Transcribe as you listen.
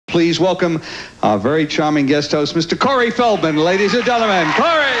Please welcome our very charming guest host, Mr. Corey Feldman, ladies and gentlemen.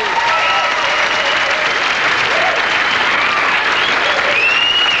 Corey!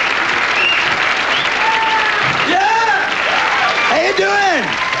 Yeah! How you doing?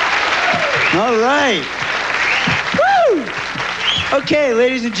 All right. Woo! Okay,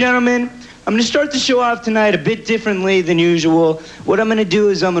 ladies and gentlemen, I'm going to start the show off tonight a bit differently than usual. What I'm going to do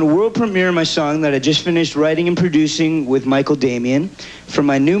is I'm going to world premiere my song that I just finished writing and producing with Michael Damien for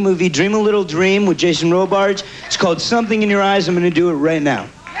my new movie, Dream a Little Dream, with Jason Robards. It's called Something in Your Eyes. I'm going to do it right now.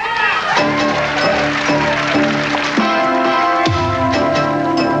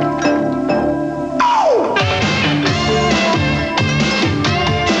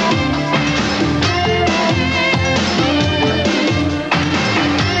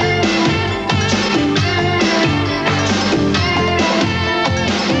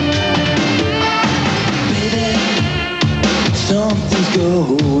 Something's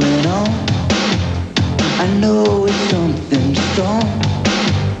going on. I know it's something strong.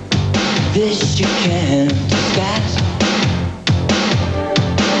 This you can't disguise.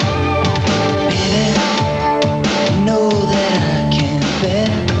 Baby, I know that I can't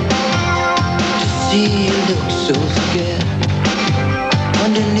bear to see you look so scared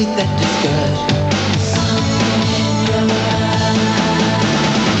underneath that disguise.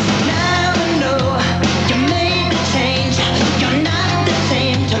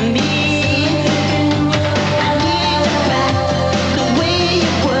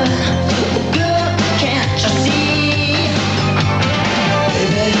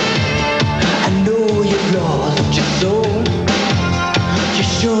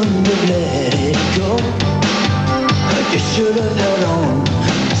 Shouldn't have let it go. You should have held on.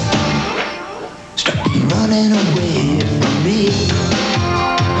 Stop running away from me.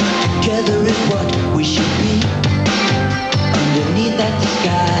 Together is what we should be. Underneath that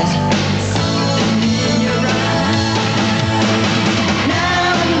disguise. Something in your eyes.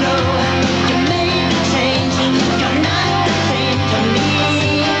 Now I know you made a change. You're not the same to me.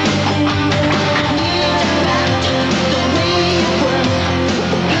 I need you back the way you were.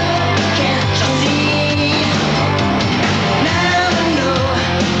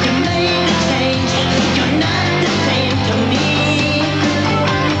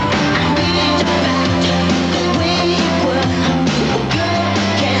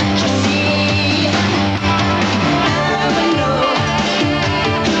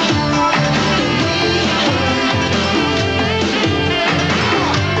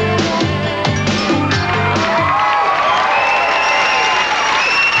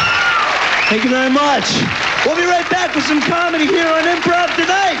 Thank you very much. We'll be right back with some comedy here on Improv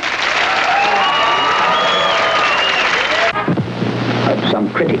Tonight. Some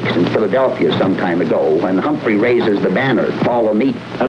critics in Philadelphia some time ago when Humphrey raises the banner, "Follow me."